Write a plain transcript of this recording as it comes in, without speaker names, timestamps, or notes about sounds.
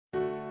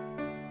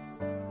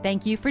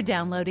Thank you for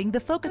downloading the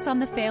Focus on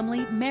the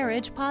Family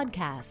Marriage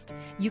podcast.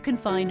 You can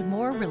find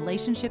more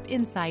relationship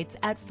insights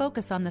at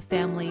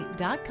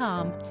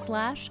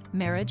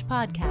focusonthefamily.com/marriage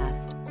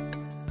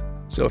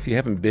podcast. So if you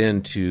haven't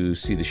been to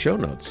see the show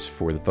notes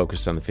for the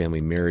Focus on the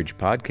Family Marriage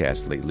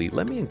podcast lately,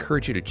 let me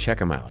encourage you to check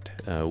them out.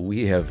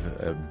 We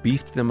have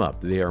beefed them up.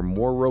 They are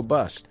more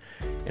robust,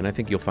 and I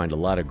think you'll find a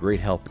lot of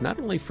great help, not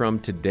only from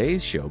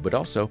today's show, but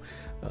also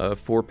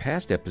for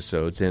past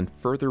episodes and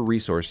further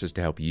resources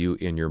to help you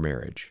in your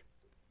marriage.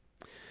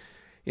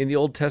 In the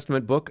Old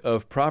Testament book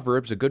of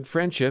Proverbs, a good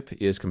friendship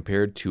is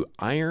compared to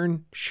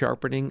iron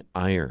sharpening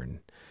iron.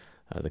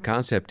 The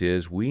concept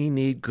is we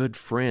need good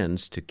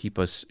friends to keep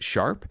us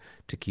sharp,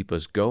 to keep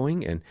us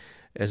going, and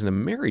as a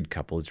married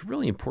couple, it's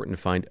really important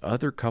to find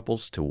other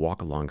couples to walk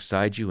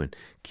alongside you and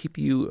keep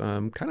you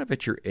kind of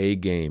at your A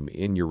game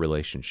in your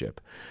relationship.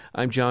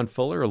 I'm John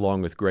Fuller,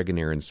 along with Greg and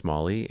Erin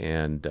Smalley,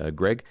 and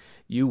Greg,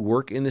 you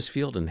work in this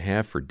field and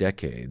have for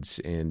decades,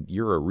 and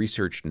you're a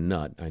research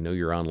nut. I know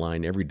you're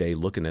online every day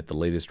looking at the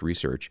latest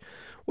research.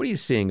 What are you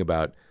seeing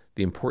about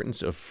the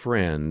importance of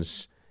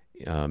friends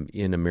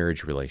in a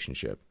marriage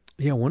relationship?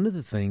 Yeah, one of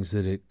the things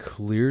that it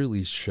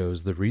clearly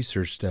shows, the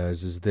research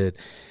does, is that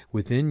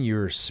within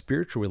your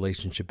spiritual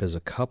relationship as a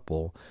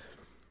couple,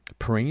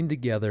 praying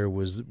together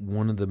was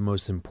one of the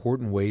most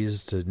important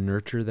ways to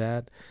nurture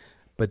that.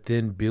 But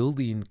then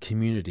building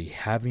community,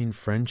 having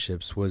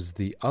friendships was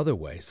the other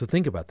way. So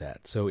think about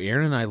that. So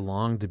Erin and I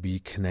long to be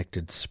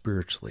connected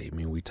spiritually. I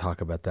mean, we talk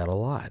about that a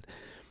lot.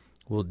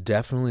 Well,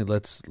 definitely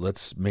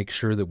let's make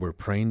sure that we're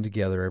praying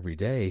together every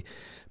day.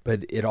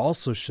 But it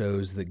also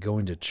shows that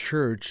going to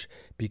church,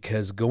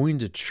 because going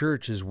to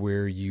church is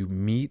where you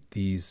meet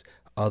these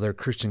other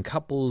Christian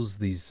couples,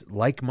 these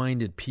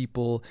like-minded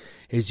people.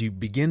 As you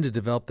begin to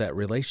develop that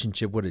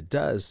relationship, what it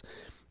does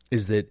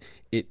is that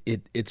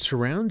it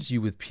surrounds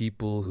you with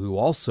people who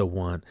also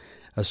want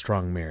a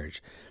strong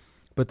marriage.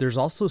 But there's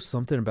also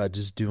something about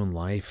just doing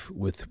life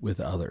with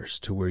others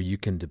to where you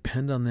can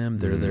depend on them.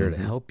 They're there to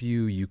help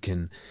you. You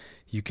can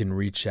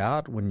reach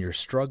out when you're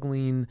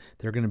struggling.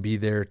 They're going to be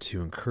there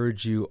to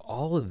encourage you.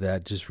 All of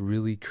that just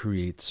really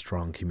creates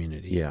strong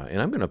community. Yeah,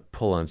 and I'm going to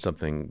pull on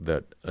something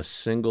that a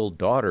single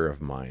daughter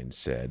of mine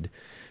said.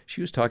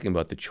 She was talking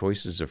about the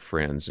choices of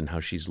friends and how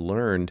she's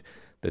learned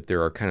that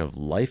there are kind of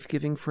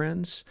life-giving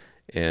friends,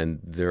 and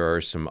there are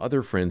some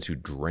other friends who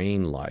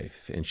drain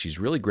life, and she's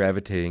really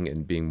gravitating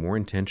and being more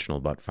intentional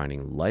about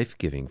finding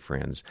life-giving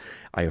friends.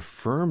 I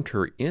affirmed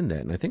her in that,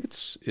 and I think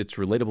it's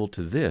relatable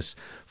to this.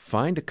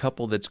 Find a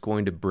couple that's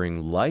going to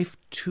bring life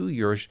to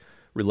your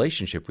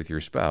relationship with your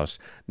spouse,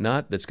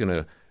 not that's going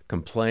to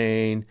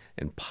complain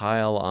and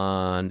pile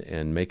on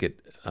and make it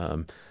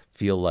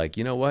feel like,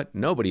 you know what,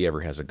 nobody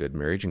ever has a good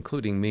marriage,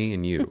 including me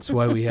and you. That's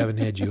why we haven't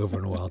had you over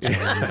in a while,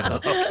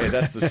 John. Okay,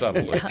 that's the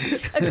subtle way.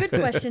 A good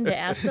question to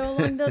ask, though,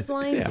 along those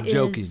lines is,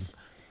 joking.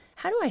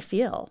 How do I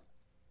feel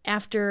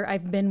after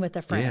I've been with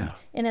a friend? Yeah.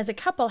 And as a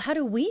couple, how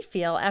do we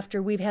feel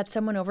after we've had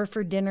someone over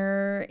for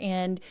dinner?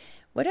 And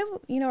whatever,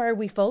 are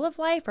we full of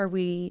life? Are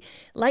we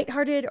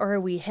lighthearted, or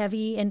are we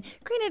heavy? And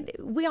granted,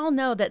 we all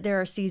know that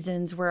there are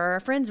seasons where our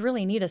friends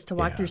really need us to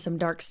walk through some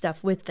dark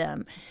stuff with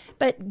them.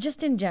 But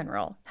just in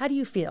general, how do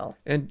you feel?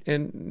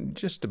 And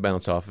just to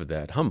bounce off of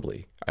that,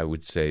 humbly, I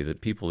would say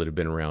that people that have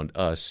been around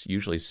us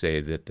usually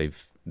say that they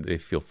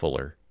feel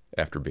fuller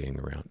after being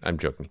around. I'm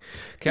joking.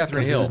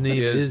 Catherine Hill. His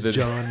name is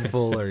John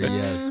Fuller,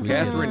 yes.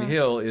 Catherine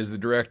Hill is the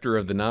director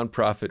of the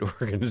nonprofit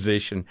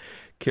organization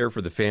Care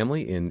for the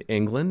Family in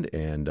England,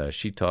 and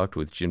she talked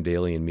with Jim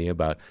Daly and me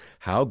about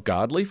how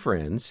godly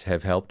friends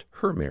have helped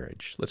her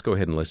marriage. Let's go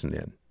ahead and listen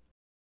in.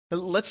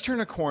 Let's turn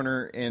a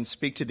corner and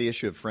speak to the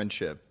issue of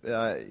friendship.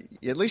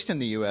 At least in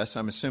the U.S.,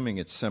 I'm assuming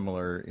it's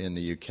similar in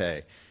the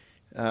U.K.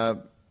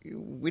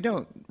 We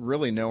don't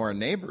really know our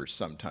neighbors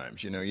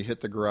sometimes. You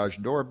hit the garage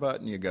door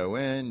button, you go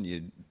in,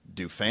 you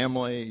do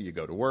family, you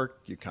go to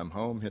work, you come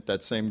home, hit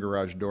that same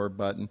garage door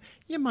button.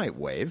 You might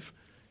wave.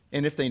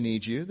 And if they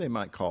need you, they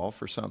might call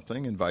for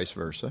something, and vice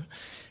versa.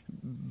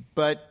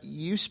 But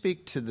you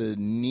speak to the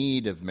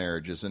need of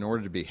marriages in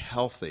order to be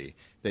healthy,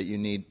 that you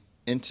need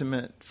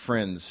intimate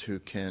friends who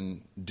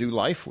can do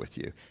life with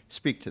you.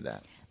 Speak to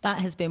that. That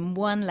has been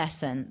one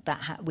lesson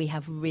that we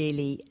have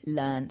really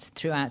learnt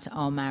throughout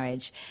our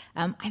marriage.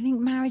 I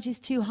think marriage is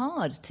too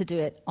hard to do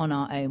it on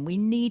our own. We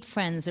need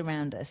friends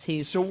around us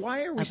who. So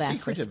why are we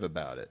secretive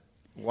about it?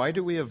 Why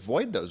do we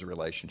avoid those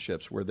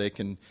relationships where they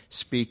can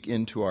speak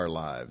into our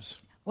lives?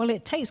 Well,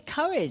 it takes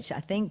courage, I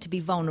think, to be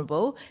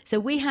vulnerable. So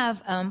we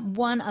have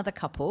one other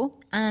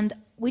couple, and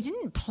we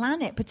didn't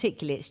plan it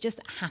particularly. It's just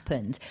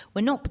happened.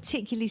 We're not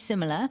particularly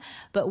similar,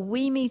 but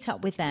we meet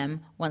up with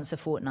them once a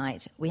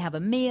fortnight. We have a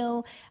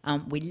meal,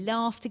 we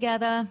laugh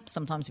together,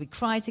 sometimes we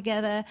cry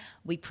together,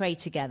 we pray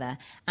together.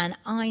 And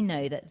I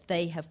know that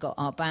they have got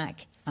our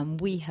back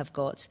and we have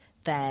got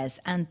theirs.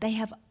 And they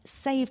have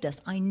saved us,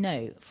 I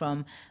know,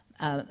 from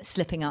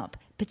slipping up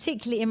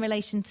particularly in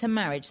relation to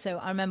marriage. So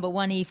I remember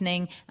one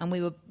evening, and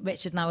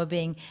Richard and I were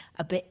being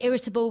a bit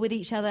irritable with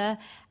each other,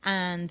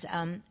 and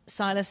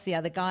Silas, the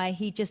other guy,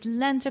 he just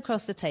leant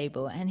across the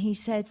table and he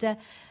said,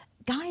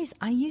 guys,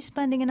 are you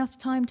spending enough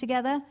time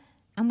together?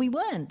 And we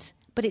weren't.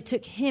 But it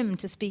took him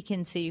to speak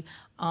into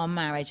our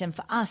marriage, and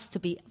for us to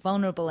be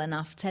vulnerable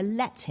enough to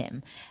let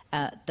him,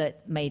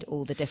 that made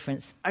all the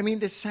difference. I mean,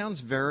 this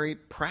sounds very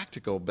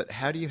practical, but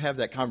how do you have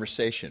that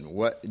conversation?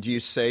 What do you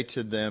say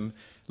to them?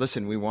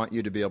 Listen, we want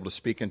you to be able to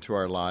speak into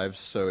our lives,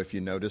 so if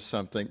you notice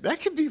something, that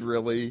can be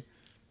really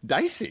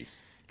dicey,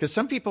 because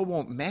some people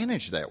won't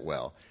manage that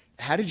well.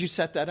 How did you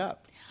set that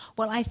up?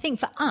 Well, I think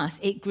for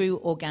us, it grew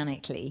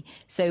organically.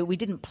 So we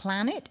didn't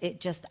plan it. It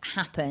just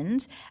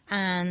happened.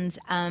 And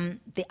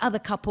the other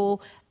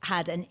couple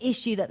had an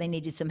issue that they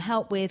needed some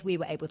help with. We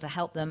were able to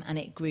help them, and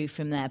it grew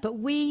from there. But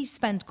we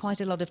spent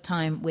quite a lot of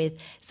time with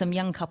some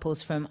young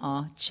couples from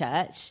our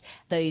church,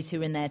 those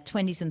who are in their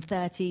 20s and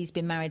 30s,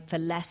 been married for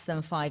less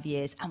than 5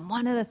 years. And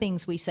one of the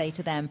things we say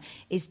to them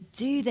is,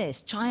 do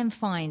this. Try and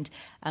find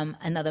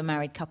another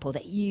married couple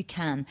that you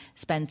can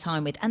spend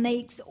time with. And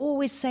they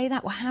always say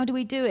that, well, how do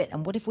we do it?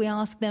 And what if we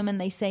ask them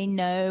and they say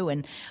no,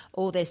 and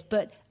all this?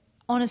 But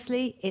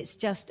honestly, it's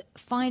just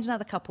find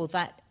another couple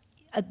that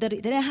they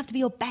don't have to be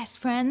your best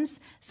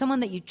friends, someone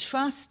that you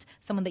trust,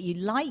 someone that you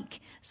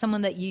like,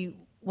 someone that you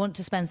want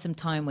to spend some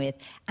time with.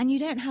 And you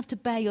don't have to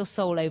bare your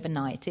soul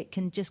overnight. It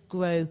can just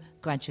grow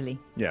gradually.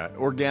 Yeah,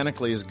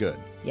 organically is good.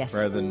 Yes.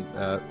 Rather than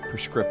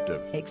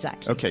prescriptive.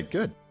 Exactly. Okay,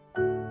 good.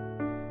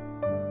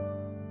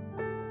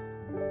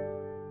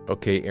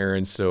 Okay,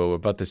 Aaron, so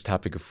about this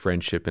topic of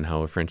friendship and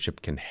how a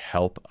friendship can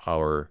help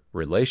our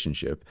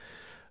relationship,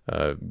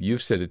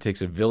 you've said it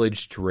takes a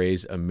village to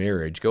raise a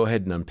marriage. Go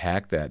ahead and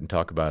unpack that and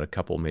talk about a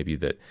couple maybe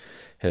that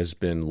has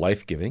been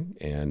life-giving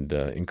and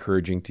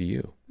encouraging to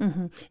you.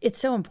 Mm-hmm. It's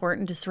so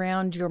important to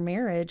surround your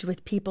marriage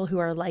with people who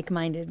are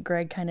like-minded.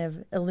 Greg kind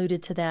of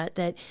alluded to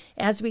that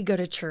as we go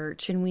to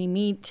church and we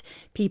meet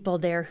people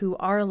there who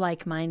are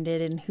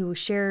like-minded and who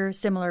share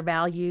similar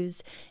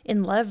values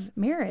and love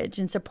marriage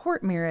and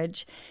support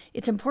marriage,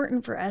 it's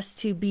important for us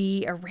to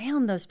be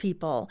around those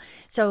people.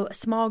 So a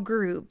small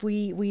group,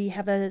 we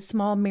have a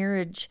small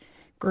marriage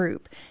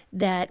group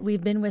that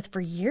we've been with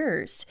for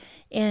years,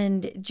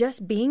 and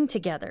just being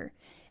together.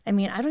 I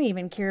mean, I don't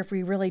even care if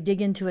we really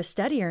dig into a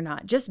study or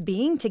not. Just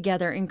being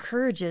together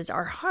encourages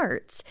our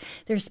hearts.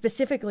 There's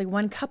specifically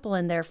one couple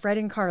in there, Fred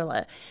and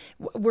Carla.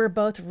 We're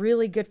both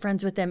really good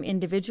friends with them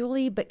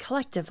individually, but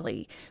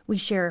collectively, we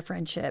share a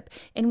friendship.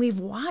 And we've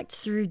walked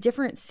through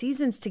different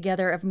seasons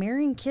together of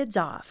marrying kids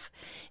off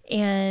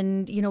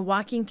and,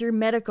 walking through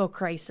medical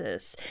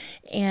crisis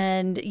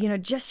and,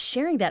 just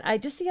sharing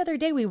that. Just the other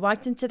day, we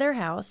walked into their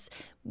house.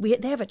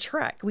 They have a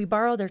truck. We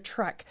borrow their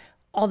truck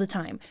all the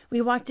time. We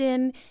walked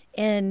in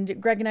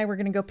and Greg and I were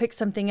going to go pick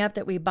something up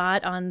that we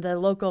bought on the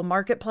local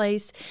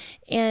marketplace.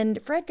 And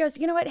Fred goes,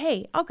 you know what?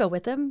 Hey, I'll go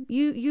with them.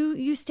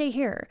 You stay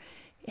here.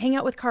 Hang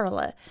out with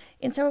Carla.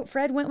 And so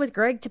Fred went with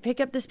Greg to pick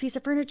up this piece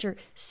of furniture.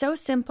 So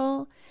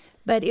simple,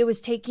 but it was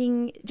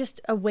taking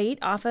just a weight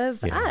off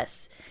of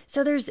us.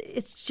 So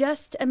it's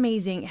just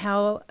amazing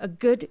how a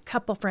good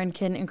couple friend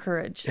can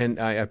encourage. And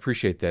I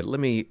appreciate that.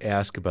 Let me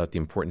ask about the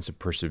importance of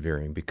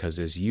persevering, because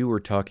as you were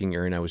talking,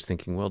 Aaron, I was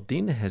thinking, well,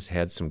 Dina has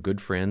had some good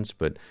friends,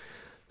 but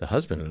the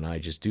husband and I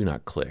just do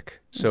not click.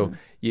 So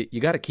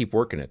you got to keep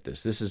working at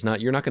this.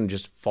 You're not going to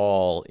just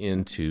fall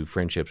into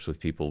friendships with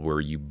people where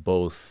you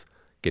both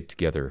get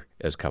together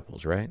as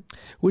couples, right?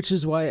 Which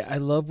is why I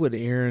love what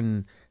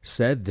Aaron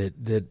said,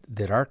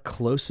 that our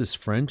closest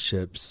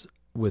friendships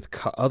with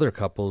other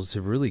couples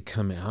have really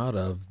come out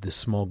of the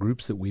small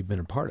groups that we've been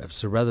a part of.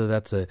 So whether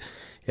that's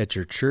at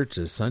your church,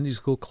 a Sunday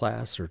school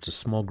class, or it's a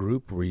small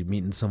group where you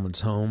meet in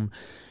someone's home,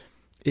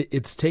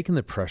 it's taken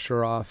the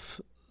pressure off.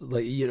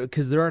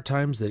 Because there are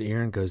times that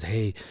Aaron goes,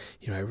 hey,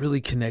 I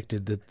really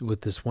connected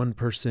with this one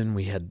person.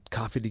 We had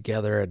coffee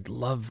together. I'd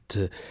love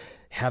to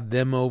have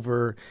them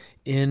over.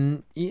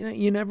 And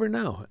you never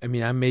know. I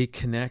mean, I may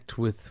connect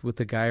with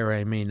a guy or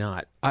I may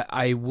not.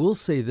 I will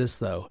say this,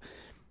 though,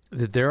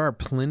 that there are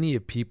plenty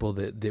of people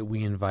that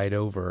we invite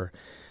over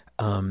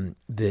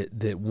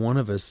that one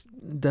of us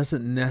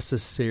doesn't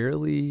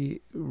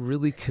necessarily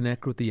really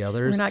connect with the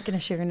others. We're not going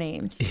to share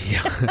names.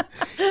 Yeah,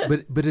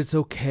 but it's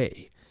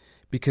okay,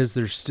 because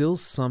there's still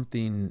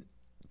something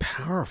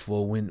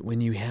powerful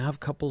when you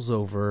have couples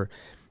over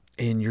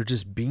and you're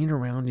just being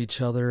around each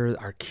other.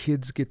 Our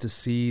kids get to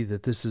see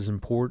that this is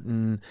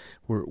important.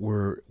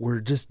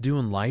 We're just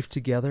doing life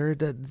together.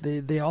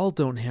 That they all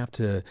don't have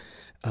to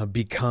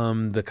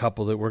become the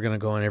couple that we're going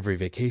to go on every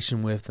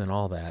vacation with and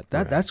all that.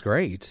 That's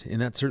great,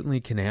 and that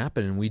certainly can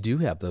happen. And we do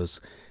have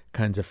those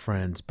kinds of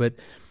friends, but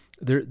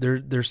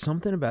there's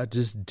something about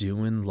just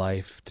doing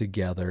life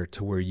together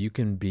to where you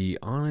can be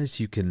honest.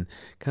 You can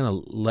kind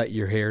of let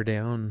your hair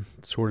down,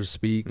 so to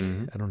speak.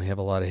 Mm-hmm. I don't have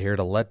a lot of hair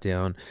to let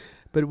down,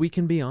 but we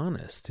can be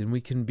honest and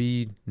we can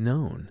be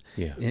known.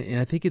 Yeah. And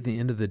I think at the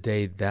end of the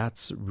day,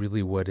 that's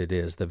really what it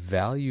is. The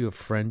value of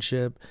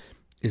friendship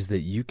is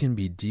that you can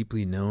be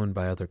deeply known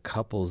by other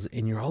couples,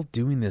 and you're all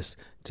doing this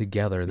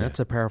together, and that's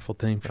a powerful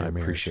thing for I your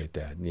marriage. appreciate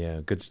that. Yeah,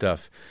 good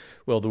stuff.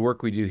 Well, the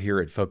work we do here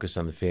at Focus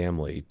on the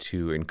Family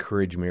to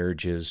encourage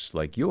marriages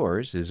like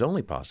yours is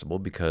only possible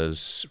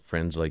because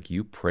friends like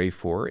you pray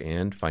for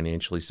and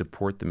financially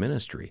support the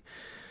ministry.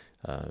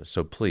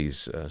 So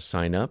please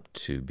sign up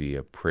to be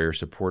a prayer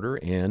supporter,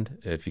 and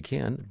if you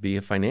can, be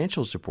a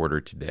financial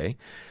supporter today.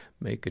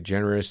 Make a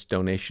generous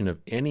donation of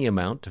any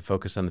amount to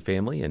Focus on the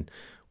Family, and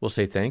we'll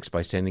say thanks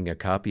by sending a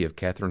copy of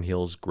Catherine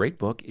Hill's great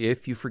book,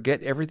 If You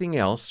Forget Everything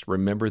Else,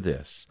 Remember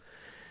This.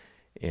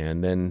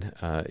 And then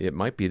it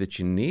might be that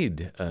you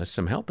need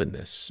some help in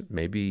this.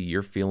 Maybe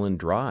you're feeling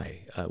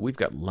dry. We've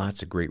got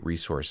lots of great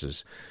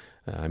resources.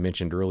 I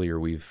mentioned earlier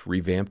we've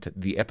revamped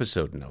the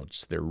episode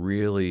notes. They're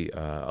really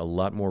a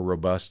lot more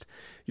robust.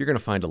 You're going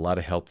to find a lot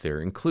of help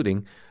there,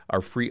 including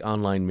our free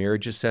online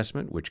marriage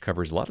assessment, which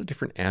covers a lot of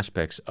different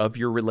aspects of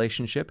your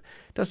relationship.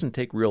 It doesn't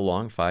take real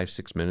long,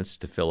 5-6 minutes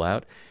to fill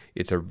out.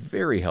 It's a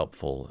very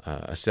helpful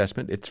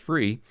assessment. It's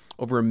free.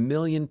 Over 1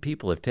 million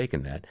people have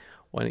taken that.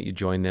 Why don't you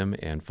join them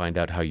and find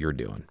out how you're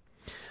doing?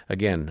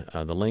 Again,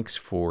 the links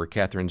for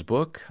Catherine's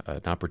book,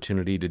 an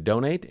opportunity to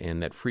donate,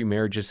 and that free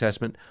marriage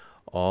assessment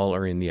all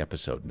are in the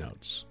episode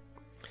notes.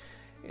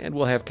 And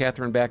we'll have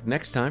Catherine back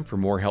next time for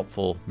more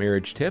helpful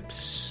marriage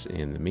tips.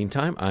 In the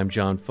meantime, I'm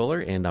John Fuller,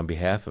 and on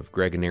behalf of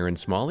Greg and Aaron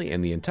Smalley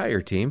and the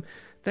entire team,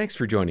 thanks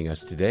for joining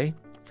us today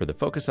for the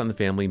Focus on the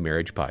Family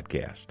Marriage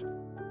Podcast.